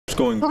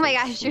going Oh my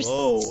gosh,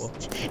 slow.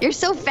 you're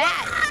so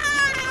fat.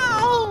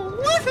 Wow!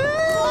 Woohoo!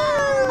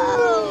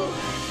 Whoa.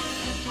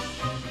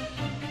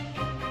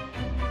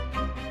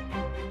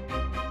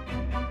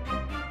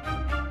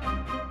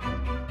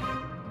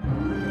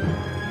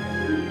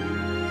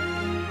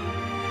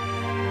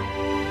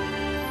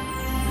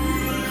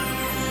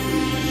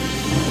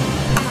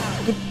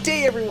 Good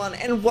day, everyone,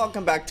 and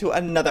welcome back to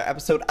another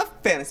episode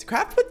of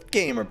FantasyCraft with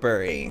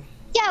GamerBurry.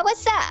 Yeah,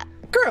 what's up?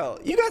 Girl,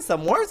 you got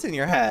some words in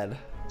your head.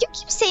 You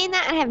keep saying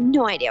that and I have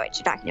no idea what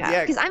you're talking about.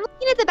 Yeah. Because I'm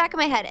looking at the back of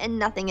my head and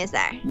nothing is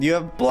there. You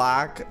have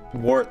black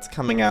warts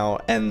coming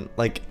out, and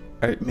like,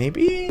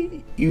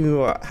 maybe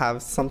you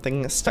have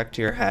something stuck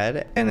to your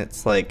head, and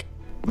it's like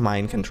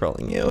mind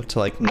controlling you to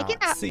like not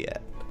see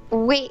it.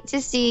 Wait to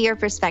see your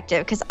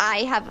perspective, because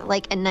I have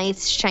like a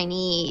nice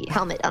shiny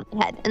helmet on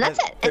my head, and that's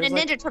it, and a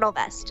Ninja Turtle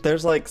vest.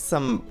 There's like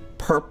some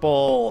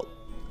purple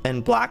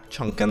and black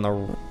chunk in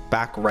the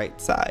back right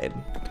side.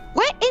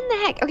 What in the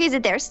heck? Okay, is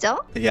it there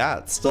still? Yeah,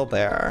 it's still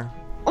there.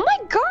 Oh my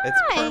god!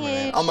 It's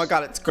permanent. Oh my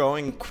god, it's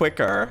growing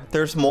quicker.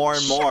 There's more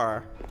and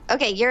more.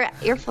 Okay,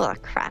 you're full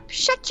of crap.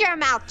 Shut your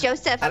mouth,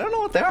 Joseph. I don't know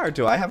what they are.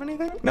 Do I have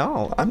anything?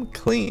 No, I'm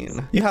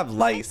clean. You have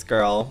lice,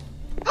 girl.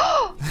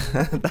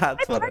 That's My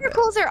what it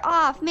particles are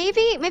off.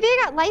 Maybe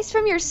I got lice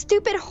from your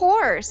stupid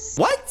horse.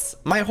 What?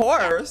 My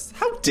horse?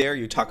 How dare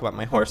you talk about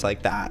my horse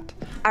like that?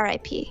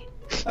 R.I.P.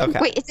 Okay.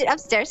 Wait, is it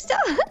upstairs still?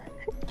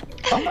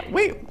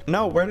 Wait,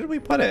 no, where did we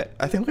put it?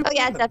 I think we put Oh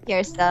yeah, it it's up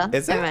here still.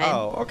 Is it? Never mind.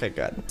 Oh, okay,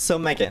 good. So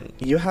Megan,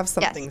 you have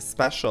something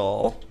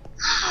special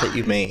that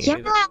you made.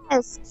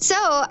 Yes. So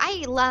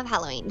I love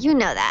Halloween. You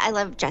know that. I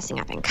love dressing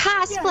up in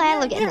cosplay. I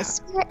love getting the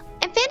spirit.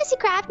 And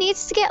FantasyCraft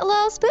needs to get a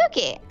little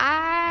spooky.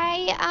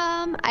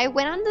 I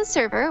went on the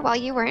server while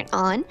you weren't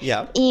on.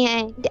 Yeah.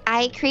 And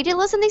I created a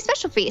little something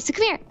special for you. So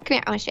come here.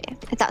 I want to show you.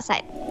 It's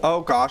outside.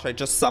 Oh gosh, I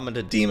just summoned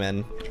a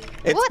demon.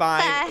 It's What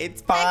fine. the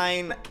It's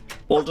fine.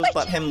 We'll just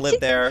let him live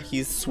there.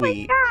 He's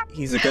sweet.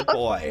 He's a good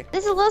boy.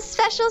 This is a little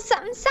special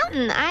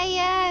something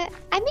I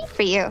made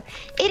for you.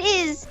 It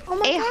is a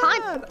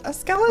haunted A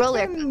skeleton.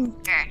 roller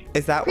coaster.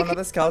 Is that one of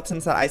the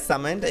skeletons that I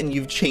summoned and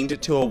you've chained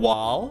it to a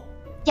wall?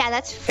 Yeah,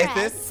 that's Fred.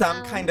 Is this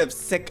some kind of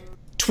sick,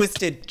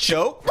 twisted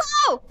joke?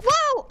 Whoa!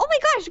 Oh my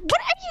gosh! What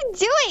are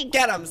you doing?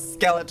 Get him,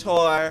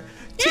 Skeletor.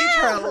 Teach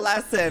her a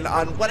lesson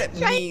on what it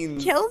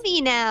means. Kill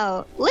me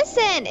now.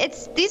 Listen,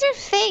 these are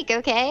fake,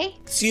 okay?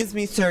 Excuse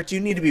me, sir. Do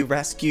you need to be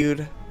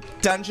rescued?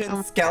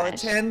 Dungeon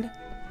skeleton. Gosh.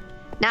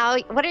 Now,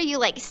 what are you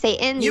like,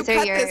 Satan? You These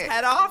cut are your... his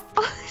head off?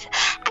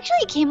 Actually,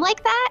 it came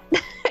like that.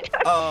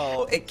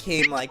 Oh, it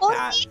came like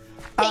that.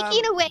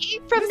 Taking away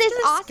from this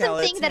Mr. awesome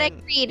thing that I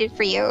Skeleton. created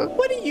for you.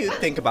 What do you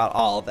think about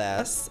all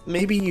this?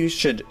 Maybe you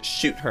should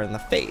shoot her in the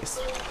face.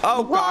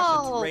 Oh gosh,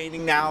 Whoa. it's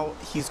raining now.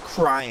 He's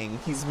crying.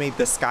 He's made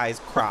the skies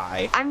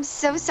cry. I'm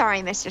so sorry,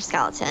 Mr.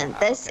 Skeleton.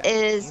 This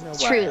is You know what?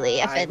 truly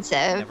offensive.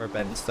 I've never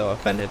been so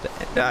offended.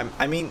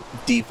 I mean,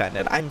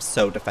 defended. I'm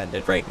so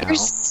defended right now.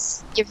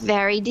 You're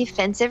very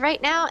defensive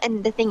right now,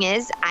 and the thing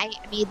is, I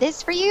made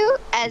this for you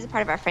as a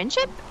part of our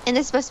friendship, and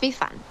it's supposed to be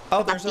fun.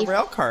 Oh, there's a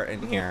rail cart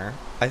in here.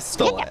 I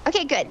stole it.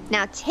 Okay, good.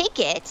 Now take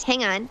it.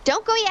 Hang on.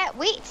 Don't go yet.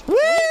 Wait. Woo!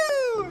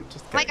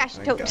 Just Oh my kidding. gosh,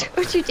 There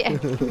don't you dare.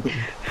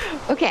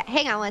 Okay,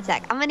 hang on one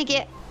sec. I'm gonna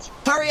get...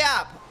 Hurry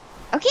up!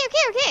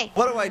 Okay.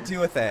 What do I do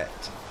with it?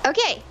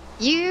 Okay,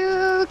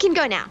 you can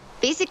go now.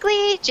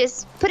 Basically,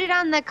 just put it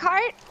on the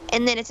cart,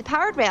 and then it's a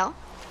powered rail.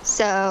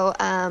 So,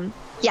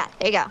 yeah,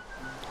 there you go.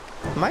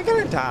 Am I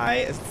gonna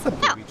die? Is this a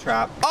booby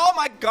trap? Oh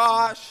my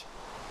gosh!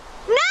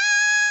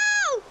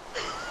 No!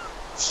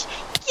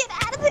 Get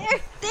out of there.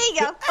 There you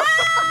go.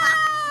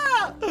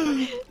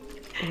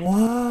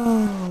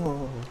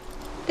 Whoa!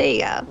 There you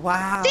go.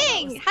 Wow.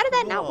 Dang, how did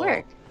that not cool.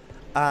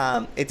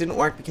 work? It didn't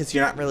work because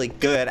you're not really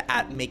good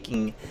at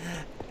making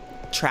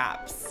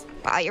traps.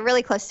 Wow, you're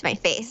really close to my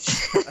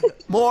face.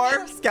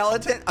 More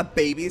skeleton? A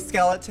baby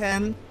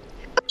skeleton?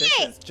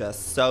 Okay. This is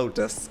just so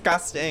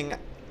disgusting.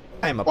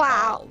 I'm Wow.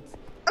 appalled.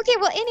 Okay,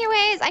 well,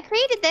 anyways, I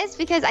created this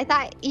because I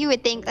thought you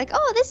would think, like,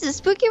 oh, this is a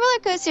spooky roller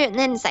coaster. And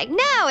then it's like,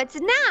 no, it's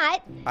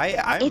not.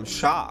 I'm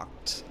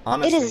shocked.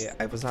 Honestly, is-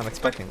 I was not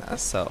expecting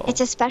this, so.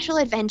 It's a special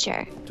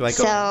adventure. Do I go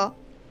So,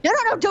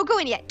 no, don't go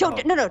in yet. Don't,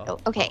 Oh, no. oh,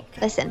 Okay,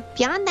 okay. listen.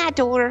 Beyond that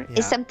door Yeah.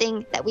 is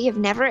something that we have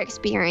never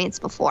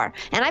experienced before.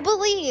 And I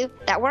believe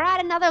that we're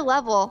at another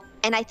level.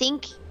 And I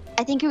think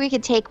we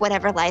could take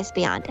whatever lies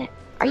beyond it.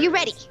 Are you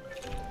ready?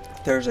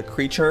 There's a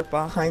creature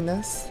behind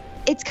this?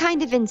 It's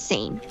kind of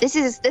insane. This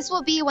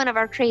will be one of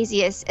our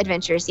craziest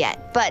adventures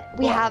yet. But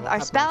we Well, have we'll our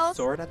my spells.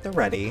 sword at the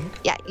ready.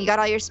 Yeah, you got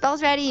all your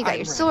spells ready. You got I'm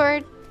your ready.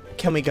 sword.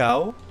 Can we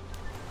go?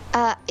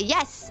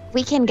 Yes,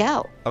 we can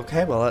go.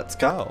 Okay, well, let's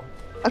go.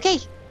 Okay.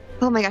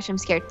 Oh my gosh, I'm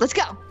scared. Let's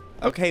go.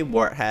 Okay,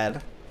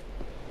 warthead.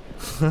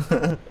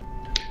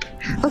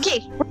 Okay,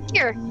 we're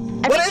here.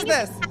 What is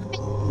this?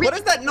 What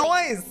is that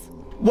noise?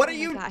 What are Oh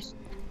you? my gosh.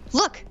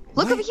 Look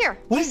What? over here.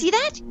 What? You see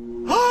that?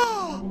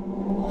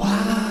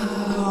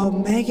 Wow,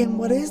 Megan,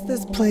 what is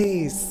this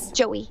place?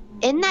 Joey,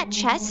 in that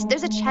chest,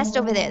 there's a chest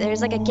over there.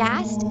 There's like a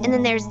ghast, and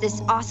then there's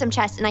this awesome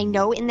chest, and I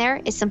know in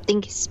there is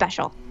something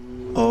special.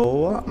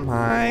 Oh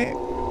my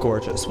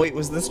gorgeous. Wait,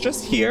 was this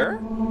just here?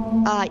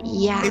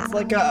 Yeah. It's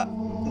like a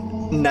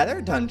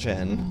nether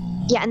dungeon.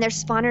 Yeah, and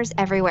there's spawners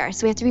everywhere,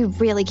 so we have to be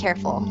really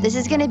careful. This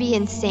is gonna be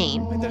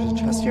insane. Wait, there's a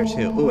chest here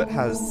too. Ooh, it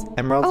has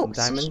emeralds and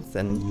diamonds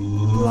and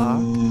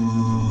block.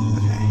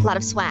 Okay. A lot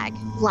of swag.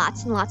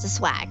 Lots and lots of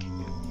swag.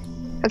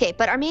 Okay,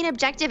 but our main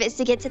objective is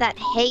to get to that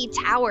hay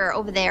tower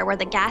over there where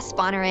the gas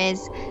spawner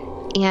is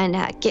and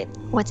get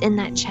what's in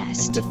that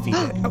chest. Defeat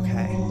it.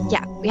 Okay.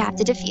 Yeah, we have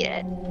to defeat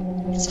it.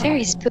 It's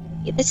very spooky.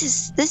 This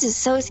is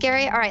so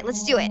scary. All right,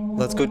 let's do it.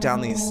 Let's go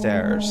down these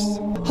stairs.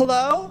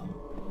 Hello?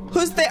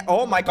 Who's there?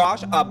 Oh my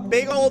gosh, a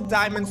big old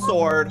diamond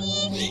sword.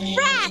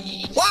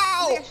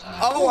 Wow!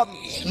 Oh,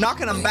 I'm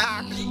knocking them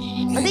back.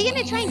 Are they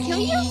gonna try and kill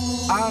you?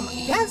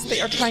 Yes,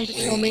 they are trying to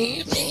kill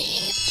me.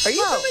 Are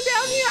you coming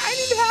down here? I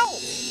need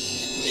help.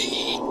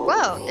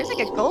 Whoa, there's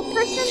like a gold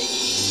person?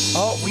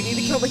 Oh, we need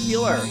to kill the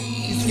healer.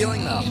 He's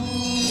healing them.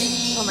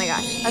 Oh my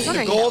gosh, I was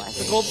wondering.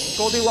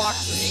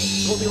 Goldilocks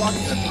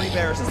and the 3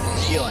 bears is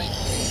healing.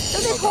 So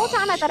this whole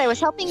time I thought I was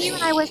helping you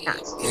and I was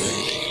not.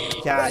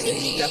 Yeah,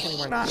 you definitely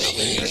were not helping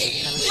me.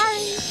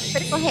 Sorry.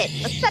 Critical hit.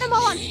 Let's set them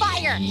all on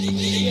fire.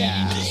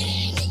 Yeah.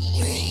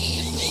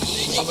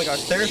 Oh my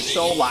gosh, they're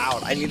so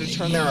loud. I need to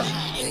turn their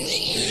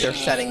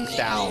settings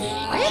down.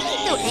 Why are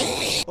they so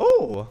angry?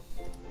 Oh.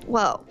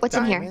 Whoa, what's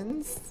in here?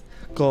 Diamonds,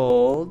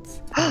 gold,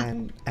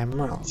 and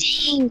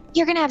emeralds. Dang,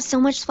 you're gonna have so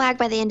much swag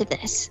by the end of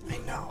this. I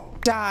know.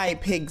 Die,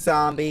 pig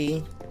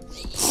zombie.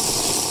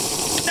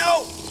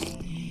 No!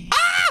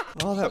 Ah!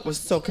 Oh, that was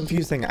so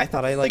confusing. I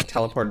thought I like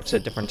teleported to a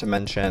different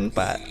dimension,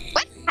 but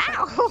What?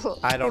 How?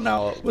 I don't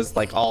know. It was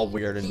like all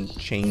weird and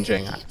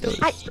changing.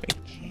 It was strange.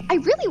 I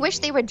really wish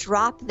they would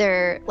drop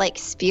their like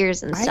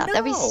spears and stuff.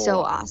 That'd be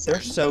so awesome.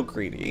 They're so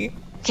greedy.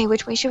 Okay,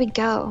 which way should we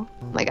go?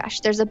 Oh my gosh,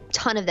 there's a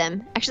ton of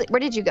them. Actually, where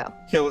did you go?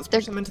 Here, let's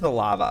push them into the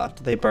lava.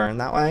 Do they burn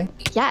that way?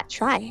 Yeah,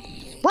 try.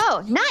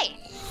 Whoa,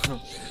 nice!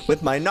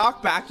 With my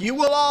knockback, you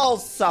will all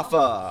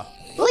suffer.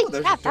 Holy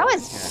Ooh, crap, that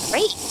was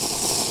great.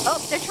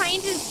 Oh, they're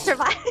trying to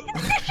survive.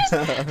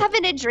 They're just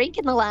having a drink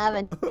in the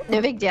lava.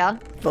 No big deal.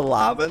 The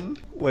lavin?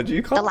 What do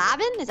you call The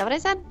lavin? Is that what I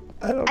said?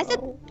 I don't know. I said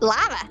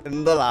lava.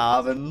 In the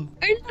lavin.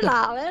 In the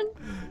lavin.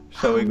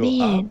 Shall we go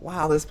man. up?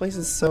 Wow, this place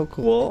is so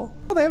cool.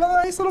 Oh, they have a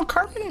nice little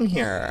carpet in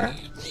here.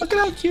 Look at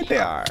how cute they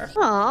are.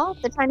 Oh,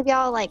 they're trying to be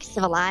all like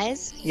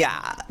civilized.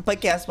 Yeah,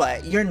 but guess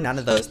what? You're none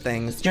of those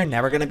things. You're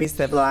never gonna be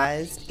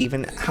civilized,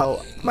 even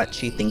how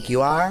much you think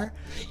you are.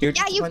 You're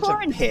just a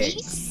bunch of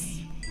pigs.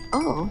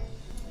 Oh,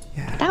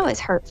 Yeah. that was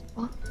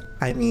hurtful.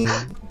 I mean,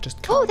 just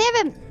Oh, they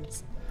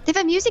pigs. have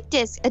a music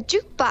disc, a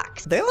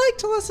jukebox. They like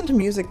to listen to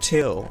music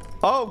too.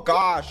 Oh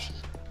gosh,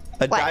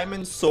 a What?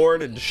 diamond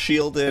sword and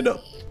shielded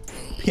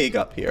pig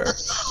up here.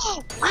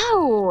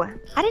 Wow,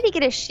 how did he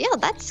get a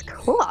shield? That's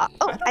cool.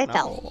 Oh, I don't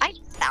fell. know. I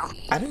fell.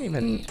 I didn't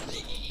even.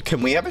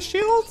 Can we have a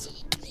shield?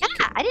 Yeah,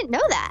 I didn't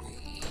know that.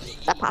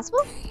 Is that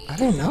possible? I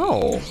don't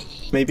know.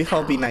 Maybe if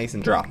I'll be nice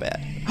and drop it.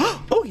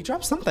 Oh, he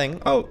dropped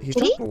something. Oh, he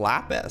Did he? dropped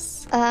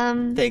lapis.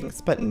 Um, Thanks,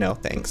 but no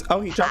thanks.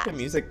 Oh, he dropped a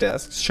music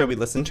disc. Should we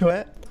listen to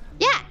it?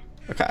 yeah.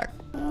 Okay.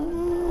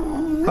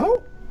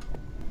 Oh.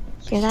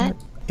 Hear that?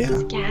 Yeah.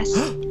 It's gas.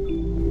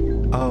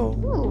 Oh.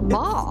 Ooh,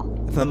 mall.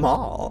 The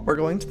mall. We're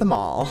going to the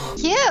mall.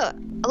 Cute. I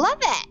love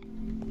it.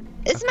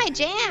 This is my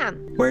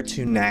jam. Where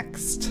to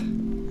next?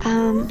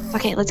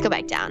 Okay, let's go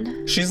back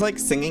down. She's like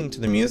singing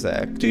to the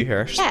music. Do you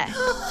hear her? Yeah.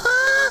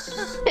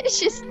 It's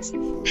just.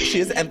 She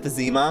has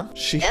emphysema.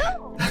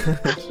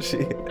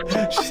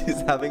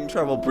 She's having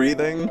trouble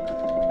breathing.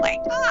 Oh my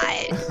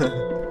god.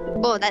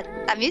 Whoa,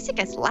 that music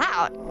is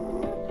loud.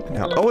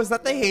 No. Oh, is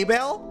that the hay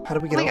bale? How do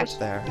we get Oh my over gosh.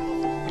 there?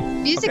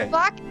 Music Okay.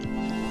 block.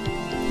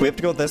 We have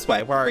to go this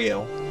way. Where are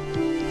you?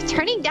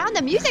 Turning down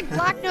the music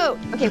block note.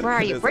 Okay, where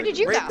are you? It's Where like did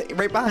you go?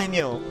 Right behind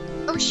you.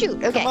 Oh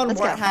shoot. Okay, Come on, let's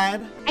go.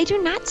 warthead. I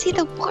do not see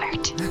the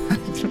wart.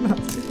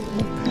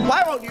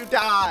 Why won't you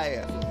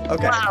die?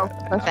 Okay. Wow.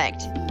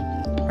 Perfect.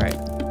 All right.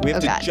 We have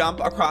Oh, to God. jump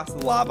across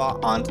the lava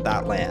onto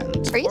that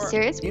land. Are you Or,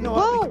 serious? You know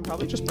what? We Whoa. can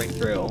probably just break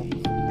through.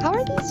 How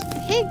are these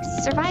pigs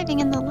surviving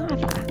in the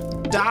lava?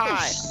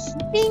 Die!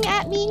 Shooting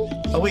at me,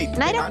 Oh wait,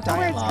 and I don't know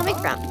where it's coming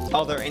from.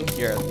 Oh, they're in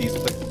here. These are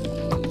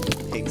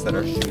the pigs that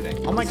are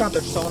shooting. Oh my god,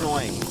 they're so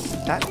annoying.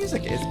 That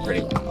music is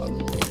pretty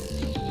loud.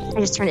 I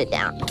just turned it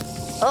down.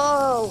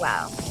 Oh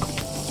wow.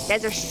 You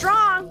guys are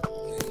strong.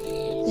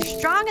 They're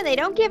strong and they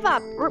don't give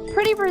up. We're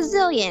pretty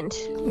resilient.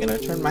 I'm gonna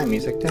turn my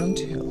music down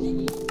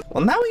too.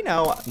 Well, now we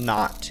know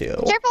not to.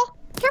 Careful!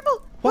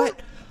 Careful!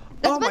 What?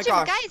 There's Oh a my bunch of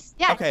gosh. guys.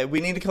 Yeah. Okay,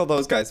 we need to kill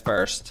those guys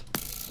first.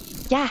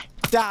 Yeah.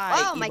 Die,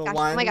 Oh my evil gosh.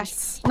 ones. Oh my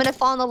gosh. I'm gonna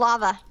fall in the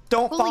lava.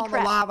 Don't Holy fall in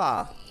crap. the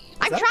lava. Is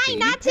I'm that a trying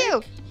baby not pig?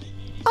 to.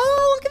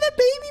 Oh, look at that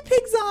baby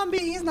pig zombie.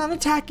 He's not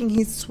attacking.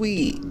 He's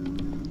sweet.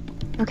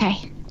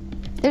 Okay.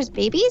 There's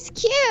babies?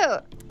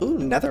 Cute. Ooh,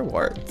 nether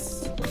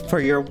warts. For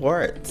your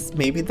warts.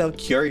 Maybe they'll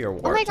cure your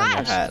warts Oh my on your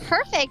gosh. head.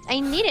 Perfect. I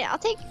need it. I'll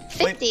take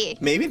 50.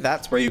 Wait, maybe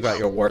that's where you got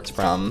your warts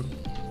from.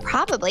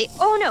 Probably.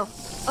 Oh no.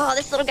 Oh,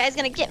 this little guy's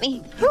gonna get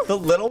me. The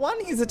little one?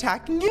 He's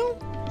attacking you?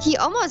 He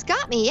almost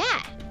got me,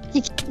 yeah.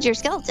 He killed your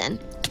skeleton.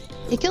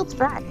 He killed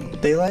Brad.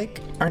 They like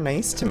are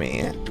nice to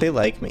me. They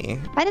like me.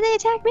 Why did they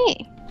attack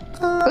me?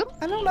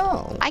 I don't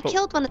know. I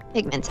killed one of the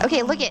pigments.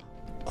 Okay, look it.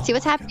 See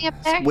what's happening up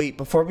there? Wait,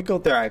 before we go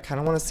there, I kind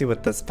of want to see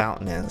what this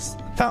fountain is.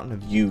 Fountain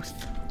of youth.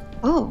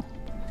 Oh,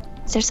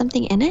 is there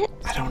something in it?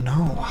 I don't know.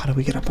 How do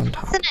we get up on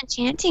top? It's an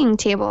enchanting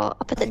table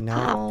up at the I top.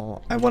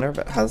 know. I wonder if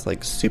it has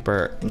like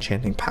super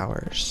enchanting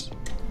powers.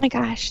 Oh my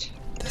gosh.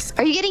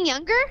 Are you getting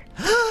younger?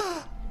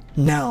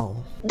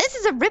 No. This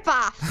is a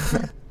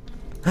ripoff.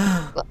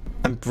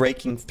 I'm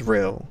breaking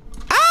through.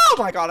 Oh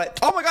my god!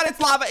 Oh my god!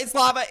 It's lava! It's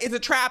lava! It's a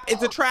trap!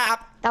 It's a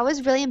trap! That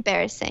was really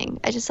embarrassing.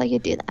 I just saw you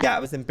do that. Yeah,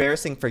 it was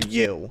embarrassing for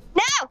you.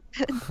 No!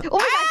 Oh my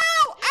god.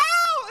 Ow!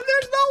 Ow!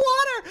 There's no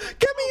water!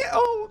 Get me!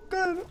 Oh,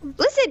 good.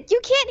 Listen, you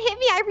can't hit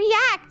me. I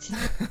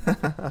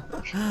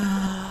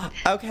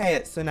react.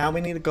 Okay, so now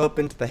we need to go up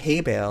into the hay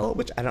bale,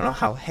 which I don't know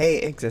how hay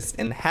exists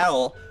in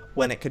hell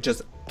when it could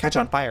just catch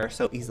on fire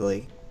so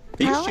easily.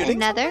 Are you Hell shooting and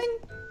Nether? something?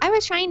 I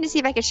was trying to see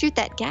if I could shoot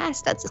that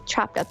gas that's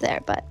trapped up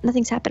there, but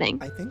nothing's happening.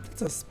 I think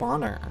it's a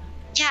spawner.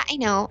 Yeah, I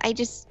know. I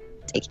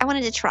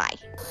wanted to try.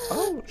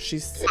 Oh,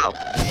 she's...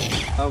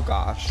 Oh,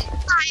 gosh.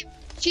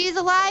 She's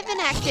alive and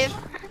active.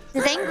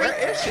 She's angry.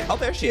 Where is she? Oh,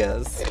 there she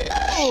is.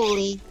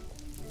 Holy.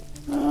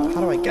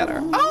 How do I get her?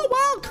 Oh,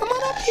 wow, come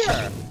on up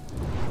here.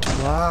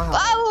 Wow.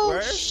 Oh, Where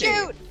is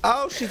shoot. She?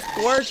 Oh, she's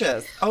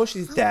gorgeous. Oh,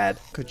 she's dead.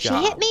 Good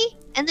job. She hit me,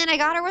 and then I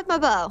got her with my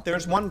bow.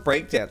 There's one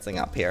breakdancing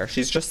up here.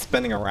 She's just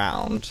spinning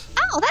around.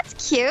 Oh,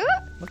 that's cute.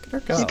 Look at her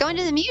go. She's going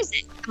to the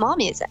music. Mall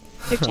music.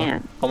 Her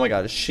jam. Oh my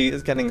god, she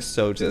is getting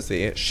so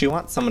dizzy. She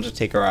wants someone to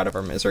take her out of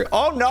her misery.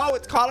 Oh no,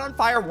 it's caught on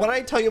fire. What did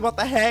I tell you about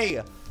the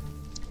hay?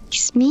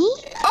 It's me?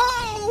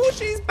 Oh,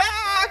 she's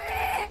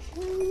back!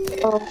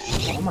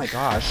 Oh my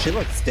gosh, she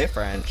looks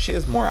different. She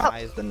has more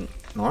eyes than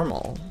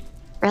normal.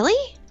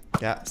 Really?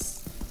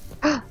 Yes.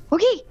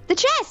 Okay, the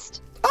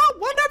chest. Oh,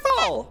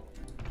 wonderful!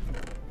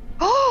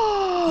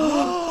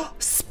 Oh!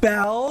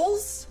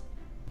 Spells?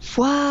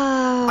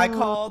 Whoa. I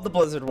call the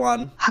blizzard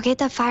one. I'll get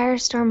the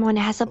firestorm one.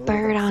 It has a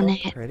bird on so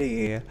it.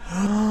 Pretty.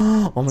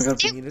 Oh my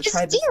god, we need to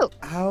try this Duke.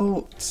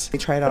 out. Let me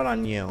try it out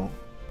on you.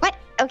 What?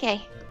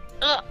 Okay.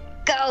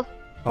 Go.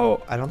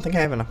 Oh, I don't think I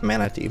have enough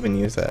mana to even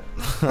use it.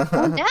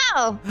 Oh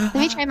no. Let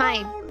me try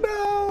mine.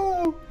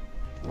 Oh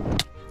no!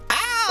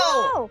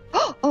 Ow!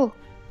 Oh. Oh.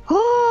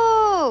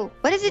 Oh.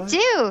 What does it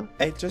do?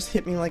 It just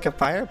hit me like a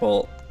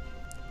firebolt.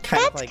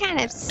 That's kind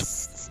of...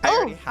 I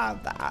already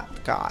have that.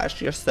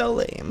 Gosh, you're so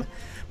lame.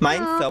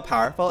 Mine's so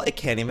powerful, it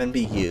can't even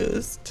be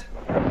used.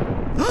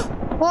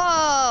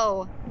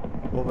 Whoa.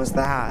 What was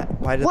that?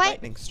 Why did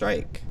lightning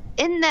strike?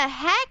 In the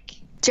heck?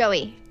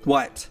 Joey,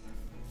 What?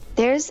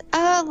 there's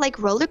a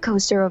roller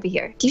coaster over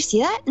here. Do you see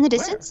that in the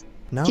distance?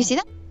 No. Do you see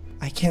that?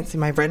 I can't see.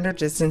 My render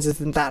distance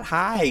isn't that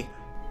high.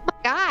 Oh my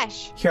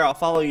gosh. Here, I'll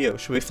follow you.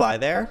 Should we fly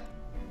there?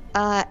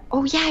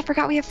 Oh yeah, I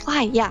forgot we have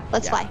fly. Yeah,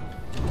 let's fly.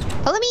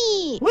 Follow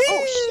me. Whee!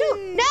 Oh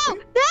shoot. No,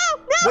 no,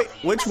 no. Wait,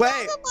 which way? I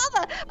fell in the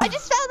lava. I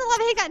just fell in the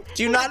lava. Hang on.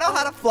 Do you not know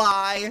how to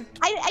fly?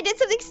 I did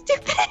something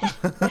stupid.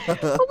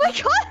 Oh my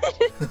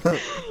god.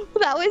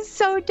 That was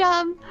so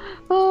dumb.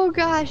 Oh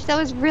gosh, that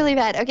was really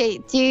bad. Okay,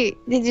 did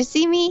you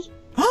see me?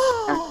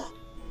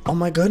 Oh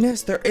my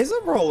goodness, there is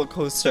a roller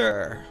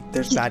coaster.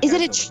 There's bad guys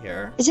over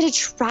here. Is it a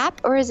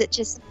trap or is it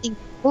just something?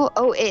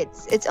 Oh,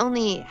 it's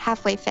only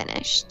halfway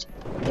finished.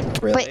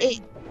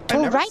 Really? But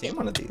I've never seen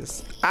one of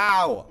these.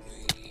 Ow!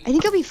 I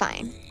think I'll be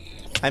fine.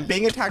 I'm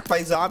being attacked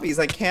by zombies.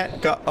 I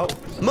can't go. Oh,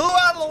 move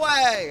out of the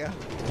way!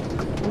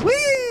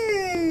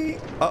 Whee!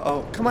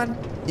 Uh-oh, come on.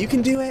 You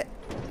can do it.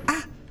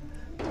 Ah!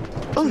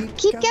 Oh,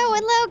 keep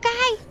going, little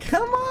guy.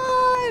 Come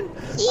on!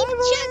 Keep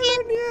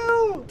chugging.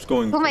 You. It's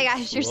going Oh my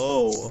gosh,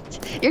 slow.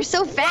 you're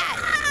so fat.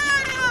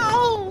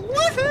 Ow!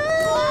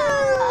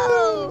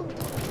 Whoa!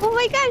 Oh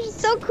my gosh, it's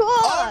so cool.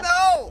 Oh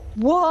no!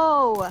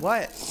 Whoa!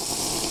 What?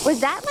 Was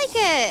that like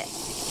a...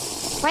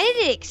 Why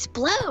did it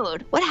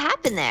explode? What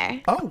happened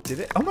there? Oh, did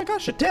it? Oh my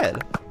gosh, it did.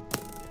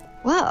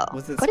 Whoa.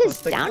 Was it What is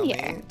supposed to down kill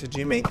here? me? Did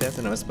you make this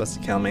and it was supposed to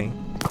kill me?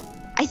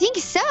 I think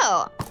so.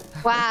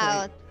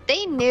 Wow.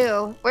 They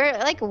knew. We're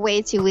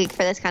way too weak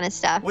for this kind of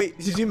stuff. Wait,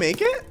 did you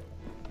make it?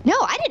 No,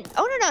 I didn't.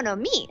 Oh, no,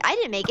 me. I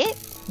didn't make it.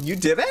 You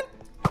didn't?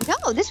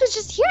 No, this was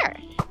just here.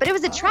 But it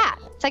was a trap.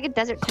 It's like a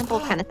desert temple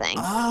kind of thing.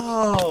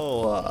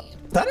 Oh,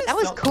 that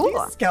was cool.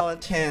 These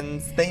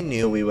skeletons, they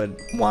knew we would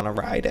want to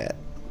ride it.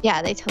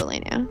 Yeah, they totally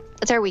knew.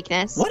 It's our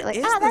weakness. What They're is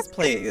 "Oh, this that's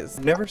place?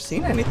 I've never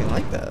seen anything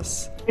like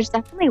this. There's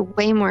definitely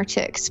way more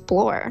to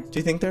explore. Do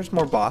you think there's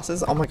more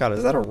bosses? Oh my god,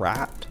 is that a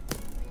rat?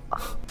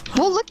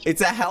 Well, look.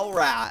 It's a hell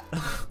rat.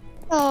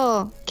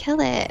 Oh, kill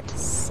it.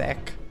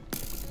 Sick.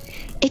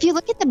 If you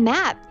look at the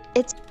map,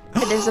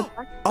 there's a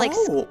bunch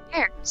of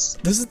squares.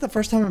 This is the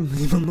first time I'm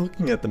even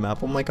looking at the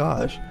map. Oh my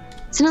gosh.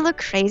 Doesn't it look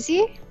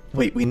crazy?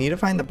 Wait, we need to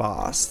find the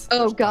boss. Oh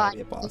There's gotta god,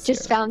 be a boss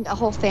just here. found a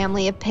whole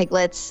family of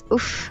piglets.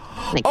 Oof.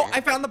 Oh, I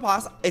found the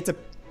boss. It's a...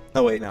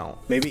 Oh wait, no.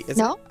 Maybe is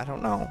No? it? I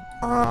don't know.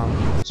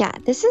 Yeah,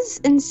 this is...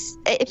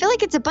 I feel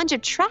like it's a bunch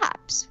of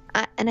traps.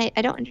 And I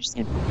don't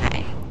understand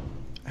why.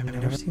 I've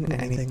never seen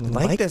anything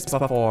like this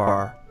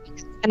before.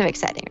 Kind of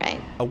exciting,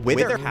 right? A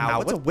wither cow?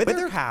 What's a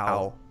wither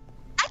cow?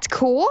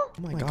 cool? Oh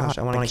my gosh,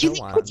 I want to Do you kill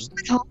think one. we'll take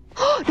one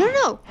home?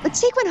 No.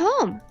 Let's take one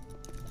home.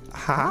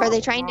 How? Are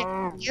they trying to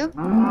hurt you?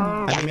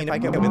 I mean, if I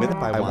get bitten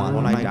by one,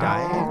 won't I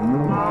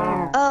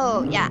die?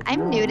 Oh, yeah.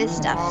 I'm new to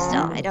stuff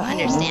still. I don't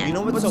understand. You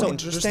know what's so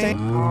interesting?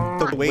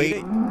 The way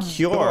to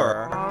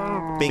cure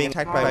being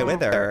attacked by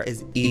wither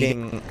is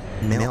eating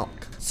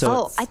milk.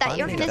 So I thought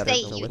you were going to say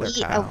you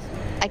eat a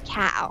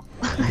cow.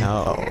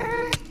 No.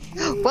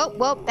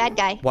 Whoa, bad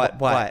guy. What?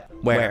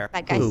 Where?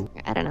 Bad guy. Ooh.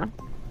 I don't know.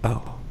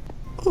 Oh.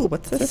 Ooh,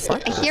 what's this? I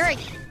hear it.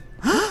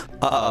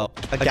 Uh-oh.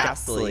 A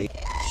ghastly.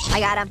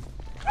 I got him.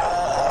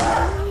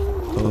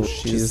 Oh,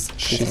 she's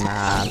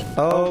mad.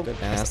 Oh,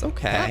 goodness.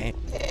 Okay.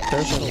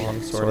 There's a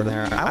long sword in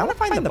there. I want to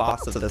find the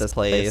boss of this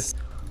place.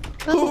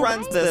 Who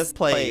runs this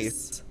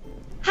place?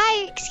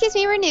 Hi, excuse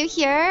me, we're new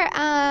here.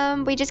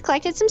 We just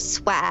collected some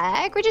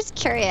swag. We're just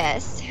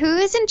curious.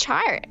 Who's in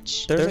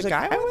charge? There's a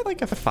guy with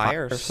like a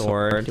fire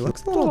sword. He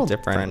looks a little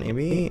different,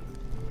 maybe.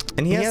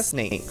 And he has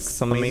snakes,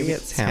 so maybe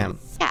it's him.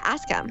 Yeah,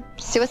 ask him.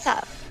 See what's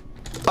up.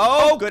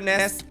 Oh,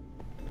 goodness.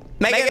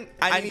 Megan,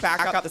 I need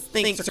backup. The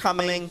snakes are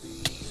coming.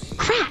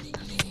 Crap.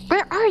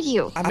 Where are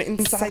you? I'm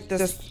inside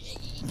this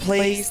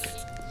place.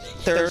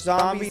 There's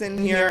zombies in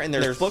here, and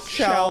there's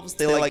bookshelves.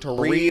 They like to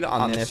read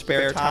on their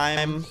spare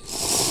time.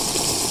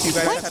 Do you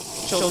guys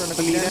have children of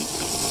Eden?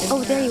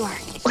 Oh, there you are.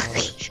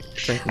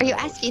 Are you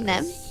asking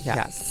them?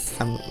 Yes.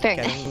 I'm Very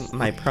getting nice.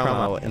 my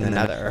promo in the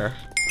Nether.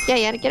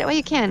 Yeah, get it while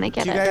you can. I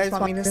get Do it. you guys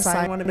want me to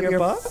sign one of your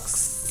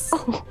books?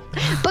 Oh,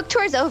 book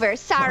tour's over.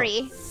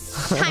 Sorry.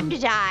 Time to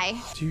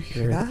die. Do you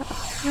hear that?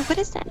 Yeah, what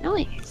is that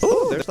noise?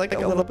 Ooh, there's like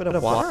a little bit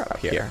of water up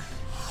here.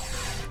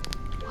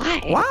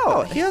 Why?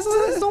 Wow, he has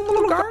his own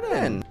little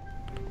garden.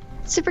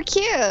 Super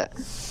cute.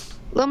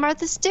 Little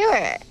Martha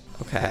Stewart.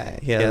 Okay,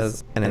 he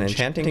has an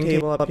enchanting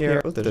table up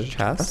here. Oh, there's a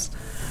chest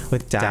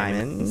with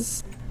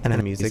diamonds and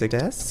a music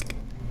disc.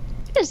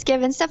 You're just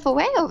giving stuff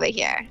away over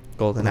here.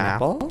 Golden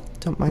apple?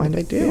 Don't mind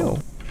I do.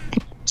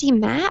 Empty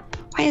map?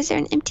 Why is there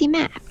an empty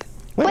map?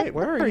 Wait,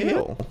 where are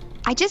you?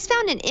 I just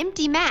found an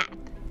empty map.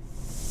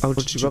 Oh,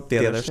 did you go up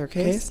the other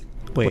staircase?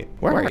 Wait,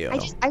 where are you?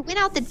 I went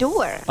out the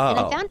door and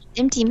I found an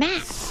empty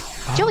map.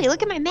 Joey,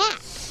 look at my map.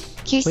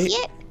 Can you see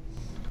it?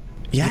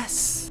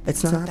 Yes.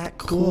 It's not that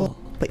cool,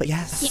 but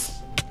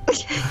yes.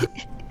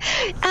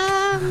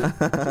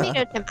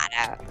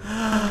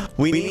 Tomato.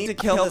 We need to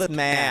kill this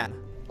man.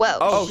 Whoa.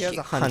 Oh, he has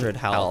 100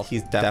 health.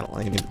 He's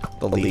definitely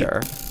the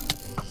leader.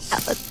 I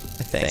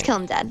think. Let's kill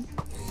him dead.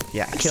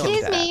 Yeah, kill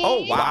him dead. Excuse me.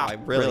 Oh, wow, I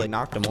really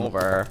knocked him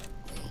over.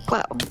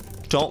 Whoa.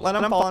 Don't let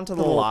him fall into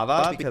the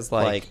lava because,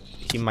 like,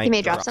 he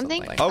may drop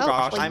something. Oh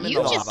gosh, well, I'm in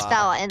the lava. You just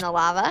fell in the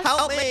lava.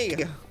 Help me!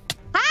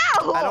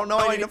 How? I don't know.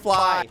 I need to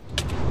fly.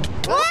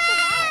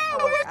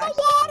 Where's the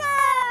water?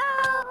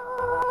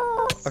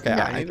 Okay,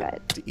 I need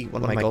to eat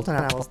one of my golden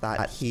apples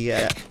that he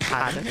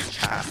had in his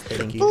chest.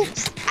 Thank you.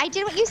 Oops! I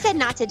did what you said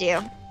not to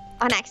do,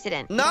 on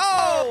accident.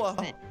 No!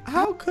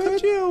 How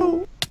could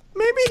you?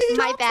 Maybe he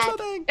My dropped bad.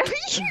 something. Are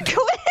you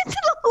going into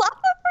the lava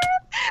for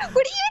him?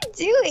 What are you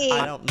doing?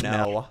 I don't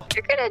know.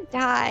 You're gonna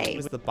die. He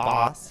was the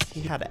boss.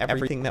 He had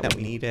everything that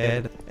we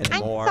needed and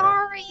more. I'm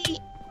sorry.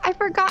 I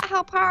forgot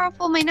how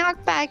powerful my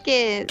knockback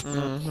is.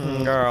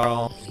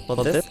 Girl.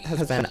 Well, this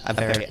has been a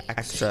very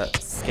extra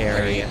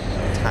scary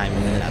time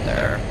in the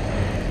Nether.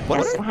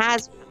 Yes, it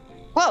has.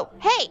 Whoa!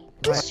 Hey!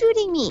 Who's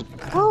shooting me?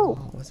 Whoa!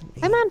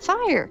 I'm on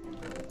fire.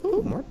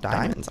 Ooh, more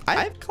diamonds.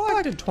 I've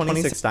collected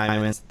 26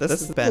 diamonds. This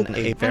has been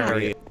a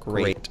very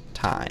great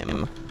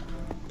time.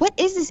 What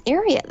is this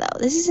area, though?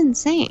 This is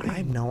insane. I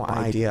have no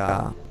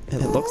idea.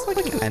 It looks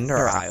like an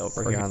ender eye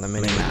over here on the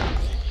mini-map.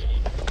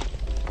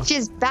 She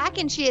is back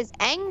and she is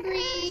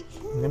angry.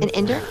 An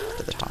ender?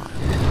 To the top.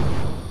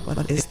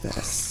 What is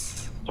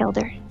this? Killed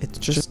her. It's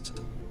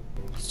just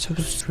so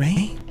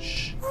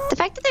strange. The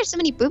fact that there's so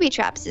many booby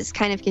traps is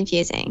kind of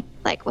confusing.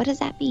 Like, what does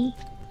that mean?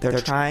 They're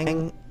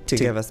trying to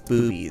give us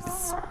boobies.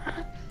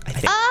 I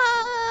think.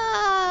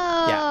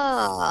 Oh!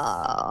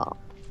 Yeah.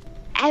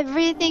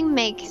 Everything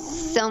makes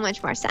so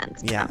much more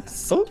sense.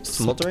 Yes. Oh,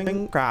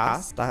 smoldering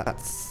grass.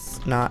 That's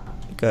not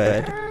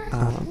good.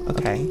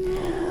 Okay.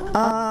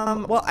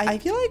 Well, I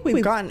feel like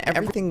we've gotten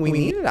everything we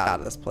needed out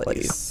of this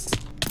place.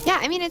 Yeah,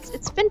 I mean,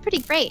 it's been pretty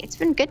great. It's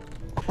been good.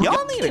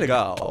 Y'all need to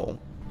go.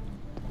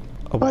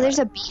 Oh, there's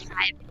a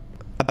beehive.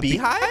 A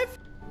beehive?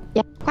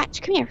 Yeah,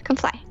 watch, come here, come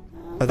fly.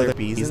 Are there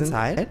bees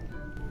inside?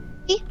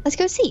 See, let's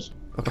go see.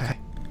 Okay.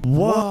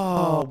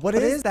 Whoa, what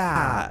is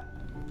that?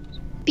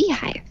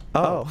 Beehive.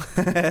 Oh,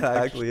 it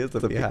actually is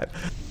a beehive.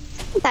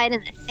 Inside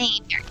in the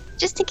same area,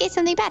 just in case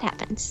something bad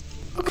happens.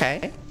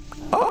 Okay.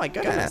 Oh my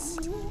goodness.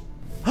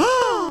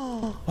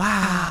 Oh,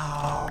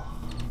 wow.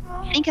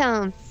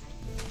 Honeycomb.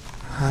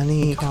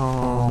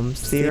 Honeycomb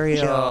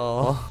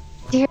cereal.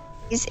 Do you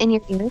hear bees in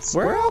your ears?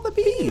 Where are all the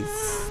bees?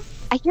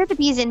 I hear the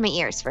bees in my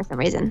ears for some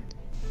reason.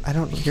 I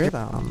don't hear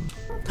them.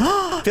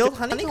 Filled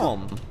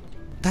honeycomb.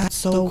 That's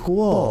so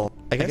cool.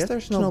 I guess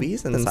there's no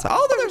bees inside.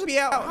 Oh, there's a bee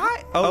out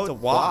high. Oh, it's a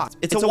wasp.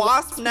 It's a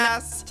wasp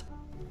nest.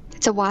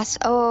 It's a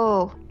wasp.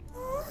 Oh.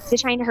 Is it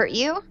trying to hurt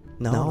you?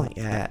 No, not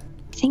yet.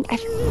 I think I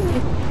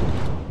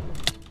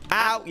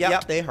Ow!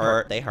 Yep, they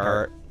hurt. They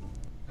hurt.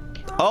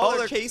 Oh,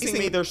 they're chasing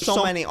me. There's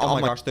so many. Oh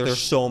my gosh, there's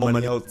so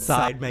many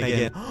outside,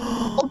 Megan.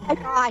 Oh my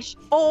gosh.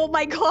 Oh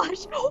my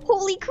gosh.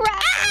 Holy crap.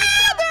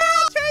 Ah, they're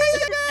all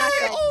chasing me.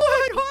 Oh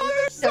my god,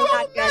 there's so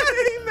many,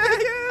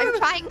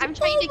 Megan. I'm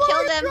trying to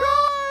kill them.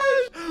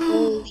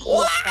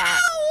 Holy crap.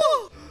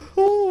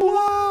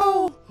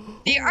 Oh, wow.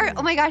 They are,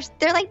 oh my gosh,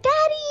 they're like,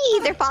 Daddy!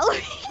 They're following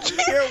you.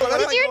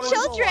 It's your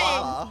children.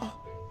 Oh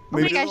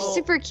my gosh,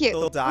 super cute.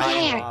 They'll die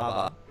in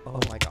lava. Oh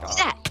my god. What's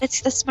that? That's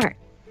smart.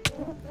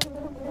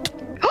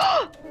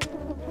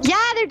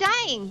 Yeah, they're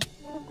dying.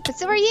 But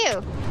so are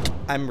you.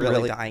 I'm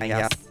really dying,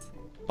 yes.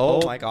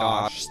 Oh my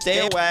gosh.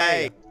 Stay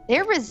away.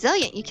 They're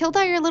resilient. You killed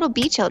all your little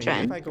bee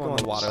children. Maybe if I go in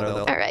the water,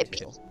 they'll... All right,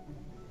 bee.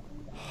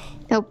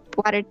 Nope,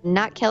 water did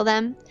not kill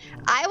them.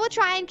 I will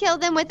try and kill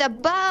them with a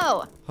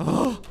bow.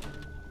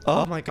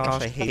 Oh my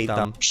gosh, I hate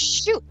them.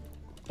 Shoot.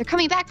 They're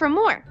coming back for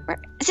more.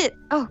 Where is it?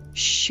 Oh,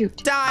 shoot.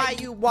 Die,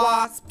 you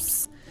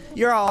wasps.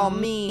 You're all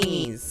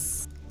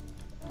me's.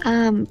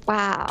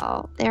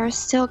 Wow. They're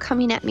still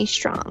coming at me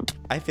strong.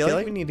 I feel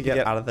like we need to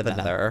get out of the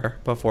nether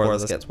before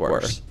this gets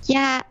worse.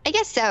 Yeah, I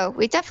guess so.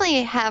 We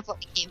definitely have what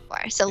we came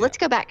for. So let's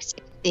go back to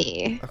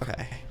the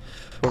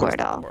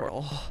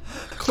portal.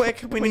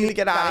 Quick, we need to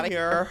get out of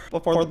here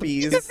before the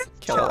bees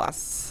kill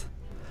us.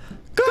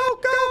 Go,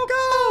 go,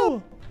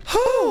 go!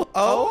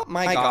 Oh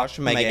my gosh,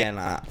 Megan.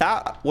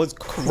 That was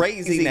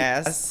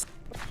craziness.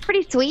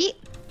 Pretty sweet.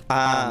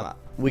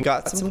 We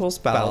got some cool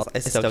spells. I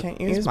still can't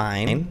use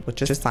mine,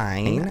 which is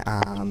fine.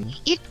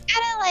 You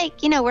gotta,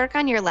 like, work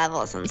on your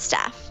levels and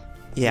stuff.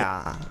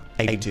 Yeah,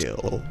 I do.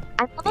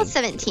 I'm level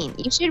 17.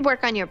 You should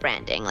work on your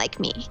branding, like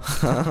me.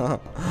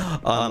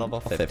 On level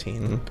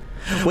 15.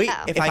 Wait,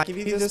 if I give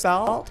you the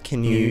spell,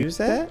 can you use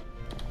it?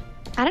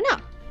 I don't know.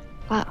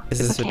 Wow. Is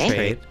this a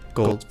trade?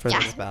 Gold for the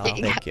spell.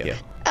 Thank you.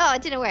 Oh,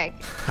 it didn't work.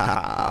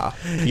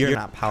 You're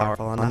not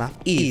powerful enough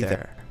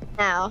either.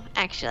 No,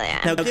 actually, I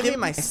am. Now give me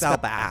my spell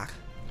back.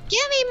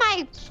 Give me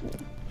my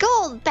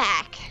gold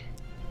back.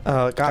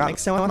 Oh, it got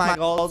mixed in with my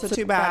gold, so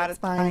too bad. It's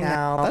fine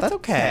now. That's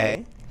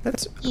okay.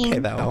 That's okay,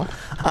 though.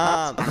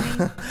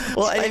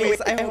 Well, anyways,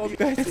 I hope you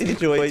guys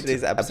enjoyed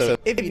today's episode.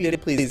 If you did,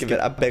 please give it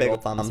a big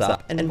old thumbs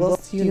up. And we'll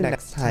see you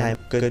next time.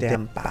 Good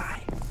damn bye.